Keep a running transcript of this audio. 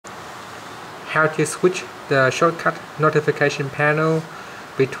how to switch the shortcut notification panel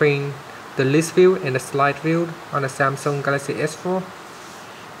between the list view and the slide view on the Samsung Galaxy S4.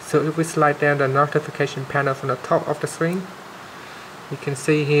 So if we slide down the notification panel from the top of the screen, you can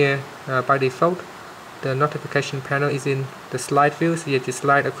see here by default the notification panel is in the slide view, so you have to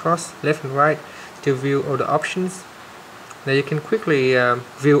slide across left and right to view all the options. Now you can quickly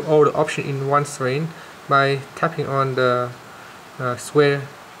view all the options in one screen by tapping on the square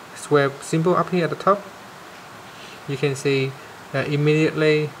symbol up here at the top. You can see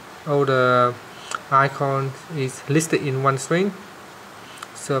immediately all the icons is listed in one screen.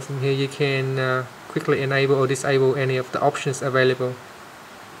 So from here you can quickly enable or disable any of the options available.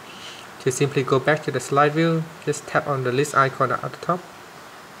 To simply go back to the slide view, just tap on the list icon at the top.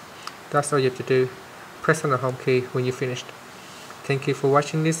 That's all you have to do. Press on the home key when you're finished. Thank you for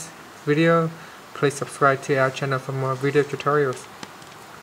watching this video. Please subscribe to our channel for more video tutorials.